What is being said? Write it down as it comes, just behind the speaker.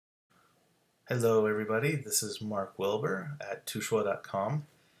Hello everybody, this is Mark Wilbur at tushua.com,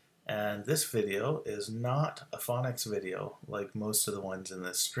 and this video is not a phonics video like most of the ones in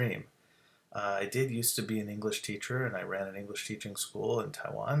this stream. I did used to be an English teacher, and I ran an English teaching school in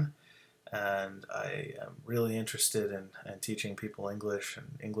Taiwan, and I am really interested in teaching people English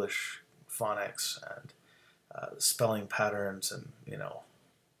and English phonics and spelling patterns and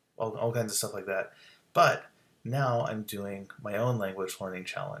all kinds of stuff like that. But now I'm doing my own language learning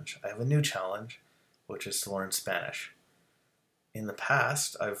challenge. I have a new challenge, which is to learn Spanish. In the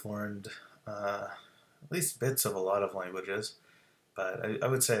past, I've learned at least bits of a lot of languages, but I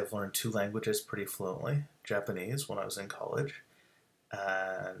would say I've learned two languages pretty fluently. Japanese when I was in college,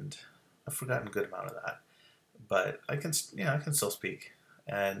 and I've forgotten a good amount of that. But I can still speak.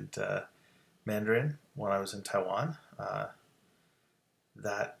 And Mandarin when I was in Taiwan.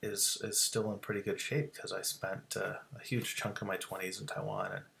 That is still in pretty good shape because I spent a huge chunk of my 20s in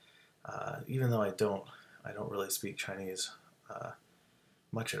Taiwan, and even though I don't really speak Chinese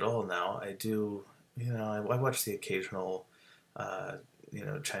much at all now, I do. I watch the occasional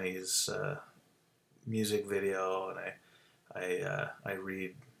Chinese music video, and I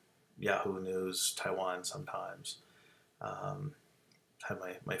read Yahoo News Taiwan sometimes. Had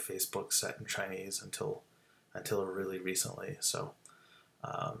my Facebook set in Chinese until really recently. So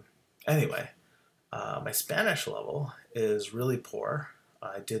anyway, my Spanish level is really poor.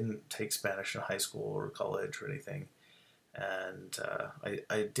 I didn't take Spanish in high school or college or anything, and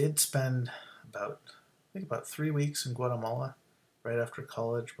I did spend about 3 weeks in Guatemala right after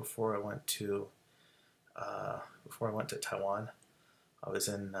college before I went to Taiwan. I was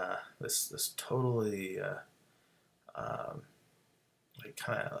in this totally like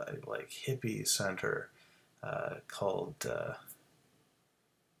kind of like hippie center called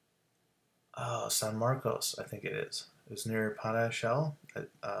San Marcos, I think it is. It was near Panajachel, at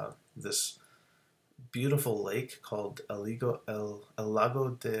this beautiful lake called El Lago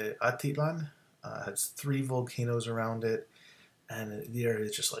de Atitlan. Has three volcanoes around it, and the area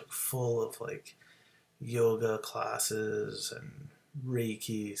is just like full of like yoga classes and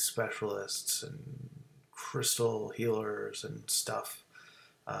Reiki specialists and crystal healers and stuff.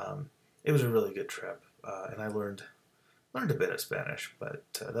 It was a really good trip, and I learned a bit of Spanish, but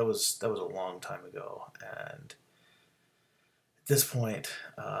that was a long time ago. And at this point,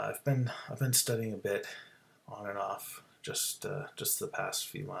 I've been studying a bit on and off, just the past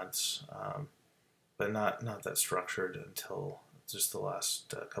few months, but not that structured until just the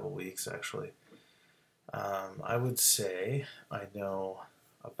last couple weeks actually. I would say I know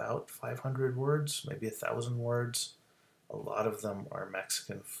about 500 words, maybe 1,000 words. A lot of them are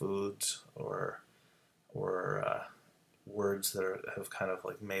Mexican foods or words that have kind of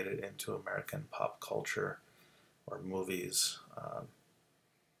like made it into American pop culture or movies.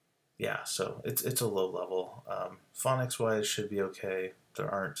 Yeah, so it's a low level. Phonics wise, should be okay. There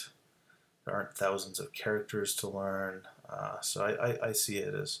aren't thousands of characters to learn, so I see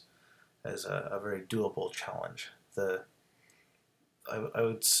it as a very doable challenge. I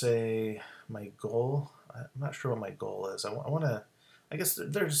would say my goal. I'm not sure what my goal is. I want to. I guess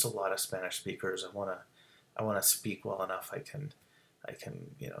there's just a lot of Spanish speakers. I want to speak well enough. I can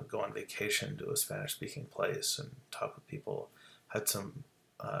go on vacation to a Spanish speaking place and talk with people. Had some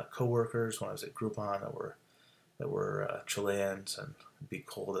coworkers when I was at Groupon that were Chileans, and it'd be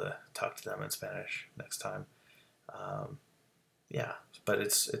cool to talk to them in Spanish next time. Um, yeah, but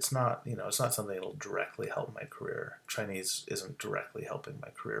it's not it's not something that'll directly help my career. Chinese isn't directly helping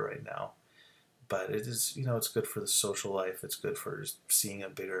my career right now, but it is it's good for the social life. It's good for just seeing a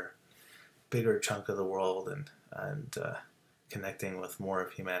bigger chunk of the world and connecting with more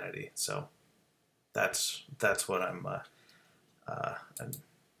of humanity. So that's what and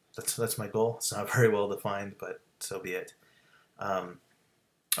that's my goal. It's not very well defined, but so be it. Um,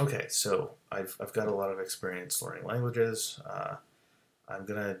 okay, so I've got a lot of experience learning languages. I'm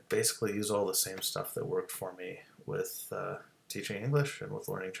gonna basically use all the same stuff that worked for me with teaching English and with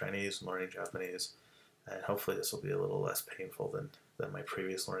learning Chinese and learning Japanese, and hopefully this will be a little less painful than my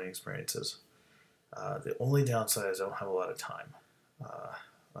previous learning experiences. The only downside is I don't have a lot of time. Uh,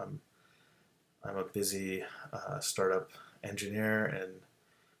 I'm I'm a busy startup engineer in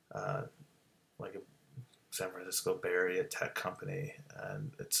like a San Francisco Bay Area tech company,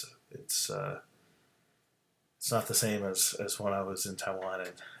 and it's not the same as when I was in Taiwan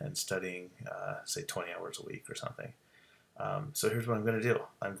and studying say 20 hours a week or something. So here's what I'm going to do.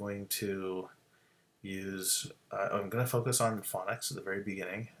 I'm going to focus on phonics at the very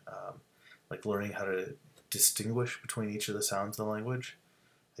beginning, like learning how to distinguish between each of the sounds in the language.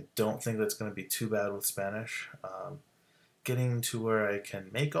 I don't think that's going to be too bad with Spanish. getting to where I can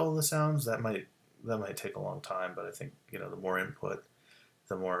make all the sounds, that might take a long time, but I think, the more input,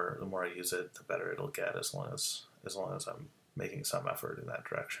 the more I use it, the better it'll get, as long as I'm making some effort in that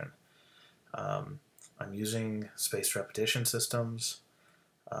direction. I'm using spaced repetition systems.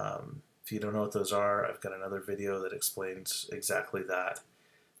 If you don't know what those are, I've got another video that explains exactly that.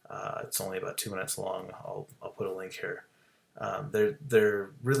 It's only about 2 minutes long. I'll put a link here.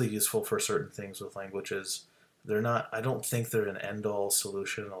 They're really useful for certain things with languages. They're not. I don't think they're an end-all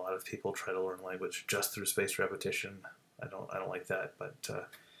solution. A lot of people try to learn language just through spaced repetition. I don't like that. But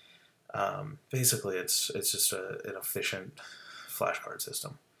basically, it's just an efficient flashcard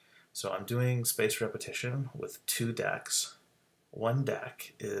system. So I'm doing spaced repetition with 2 decks. One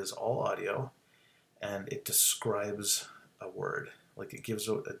deck is all audio, and it describes a word. Like, it gives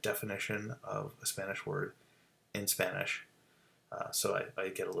a definition of a Spanish word in Spanish. So I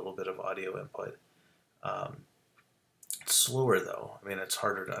get a little bit of audio input. It's slower though. I mean, it's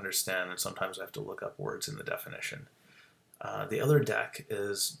harder to understand, and sometimes I have to look up words in the definition. The other deck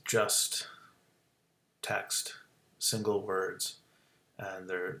is just text, single words, and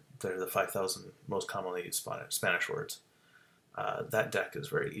they're the 5,000 most commonly used Spanish words. That deck is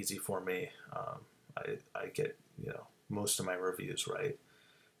very easy for me. I get most of my reviews right,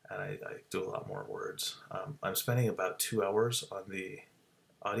 and I do a lot more words. I'm spending about 2 hours on the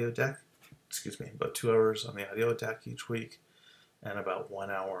audio deck. About 2 hours on the audio deck each week, and about 1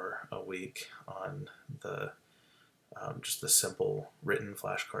 hour a week on the just the simple written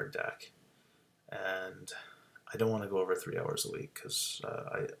flashcard deck. And I don't want to go over 3 hours a week, because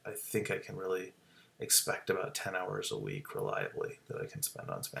I think I can really expect about 10 hours a week reliably that I can spend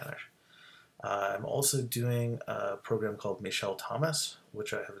on Spanish. I'm also doing a program called Michel Thomas,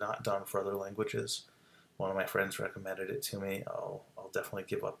 which I have not done for other languages. One of my friends recommended it to me. I'll definitely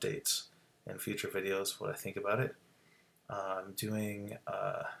give updates in future videos what I think about it. I'm doing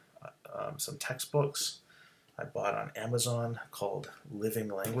some textbooks I bought on Amazon called Living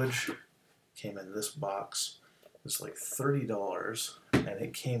Language. Came in this box. It was like $30, and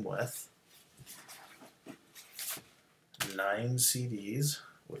it came with 9 CDs,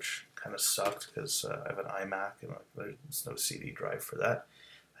 which kind of sucked because I have an iMac and there's no CD drive for that.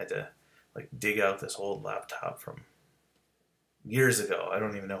 I had to dig out this old laptop from years ago. I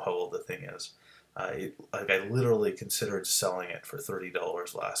don't even know how old the thing is. I literally considered selling it for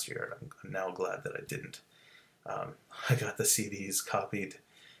 $30 last year, and I'm now glad that I didn't. I got the CDs copied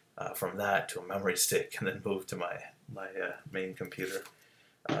from that to a memory stick, and then moved to my main computer.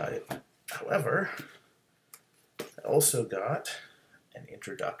 However, I also got an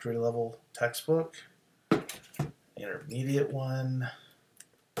introductory level textbook, intermediate one,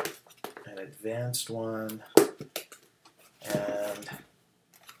 an advanced one, and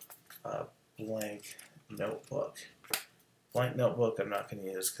a blank notebook. Blank notebook I'm not going to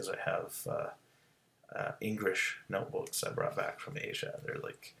use because I have English notebooks I brought back from Asia. They're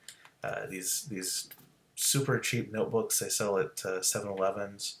like these super cheap notebooks they sell at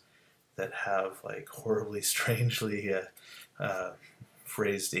 7-Elevens that have like horribly, strangely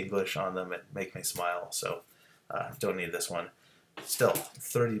phrased English on them and make me smile. So don't need this one. Still,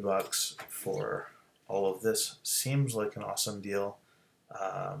 $30 for all of this seems like an awesome deal.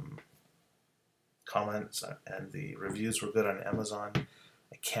 Comments and the reviews were good on Amazon.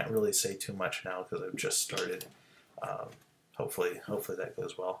 I can't really say too much now because I've just started. Hopefully that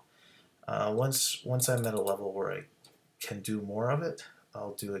goes well. Once I'm at a level where I can do more of it,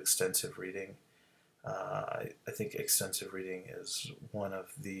 I'll do extensive reading. I think extensive reading is one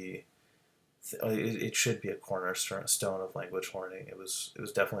of the it should be a cornerstone of language learning. It was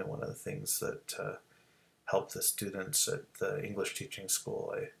definitely one of the things that helped the students at the English teaching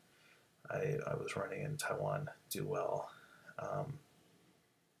school I was running in Taiwan do well.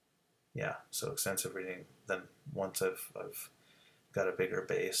 Yeah, so extensive reading. Then once I've got a bigger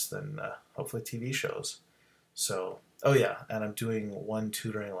base, then hopefully TV shows. So, oh yeah, and I'm doing 1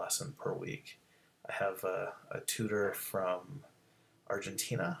 tutoring lesson per week. I have a tutor from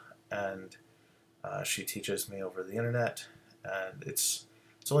Argentina, and she teaches me over the internet, and it's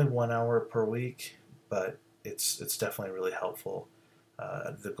only 1 hour per week, but it's definitely really helpful.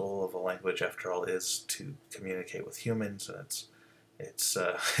 The goal of a language, after all, is to communicate with humans, and it's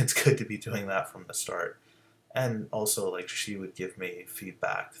good to be doing that from the start. And also, like, she would give me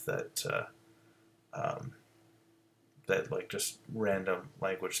feedback that that like just random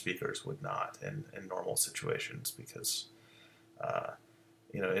language speakers would not in normal situations, because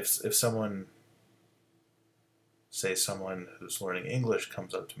if someone who's learning English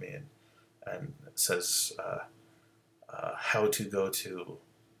comes up to me and says how to go to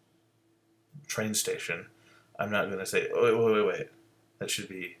train station, I'm not going to say, oh, wait. That should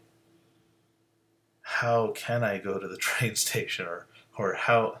be, how can I go to the train station, or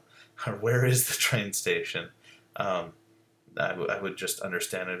how, or where is the train station? Um, I would just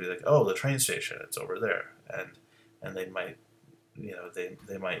understand and be like, oh, the train station, it's over there, and they might,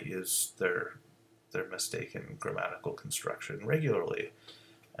 they might use their mistaken grammatical construction regularly,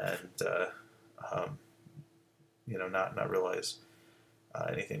 and um, not realize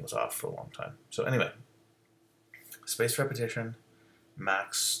anything was off for a long time. So anyway, spaced repetition,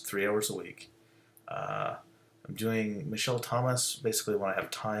 max 3 hours a week. I'm doing Michel Thomas basically when I have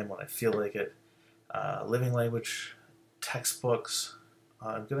time, when I feel like it. Living language textbooks.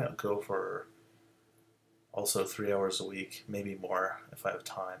 I'm gonna go for also 3 hours a week, maybe more if I have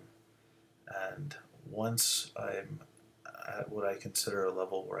time. And once I'm at what I consider a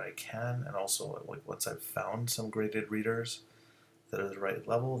level where I can, and also like once I've found some graded readers that are the right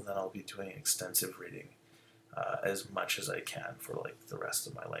level, then I'll be doing extensive reading, as much as I can for like the rest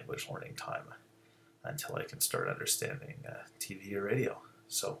of my language learning time until I can start understanding TV or radio.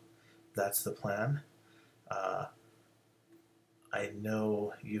 So that's the plan. Uh, I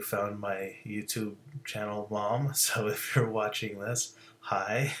know you found my YouTube channel, Mom, so if you're watching this,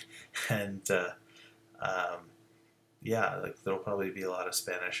 hi. And um, yeah, like there'll probably be a lot of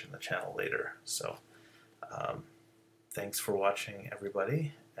Spanish in the channel later. So um, thanks for watching,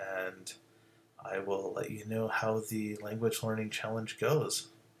 everybody, and I will let you know how the language learning challenge goes.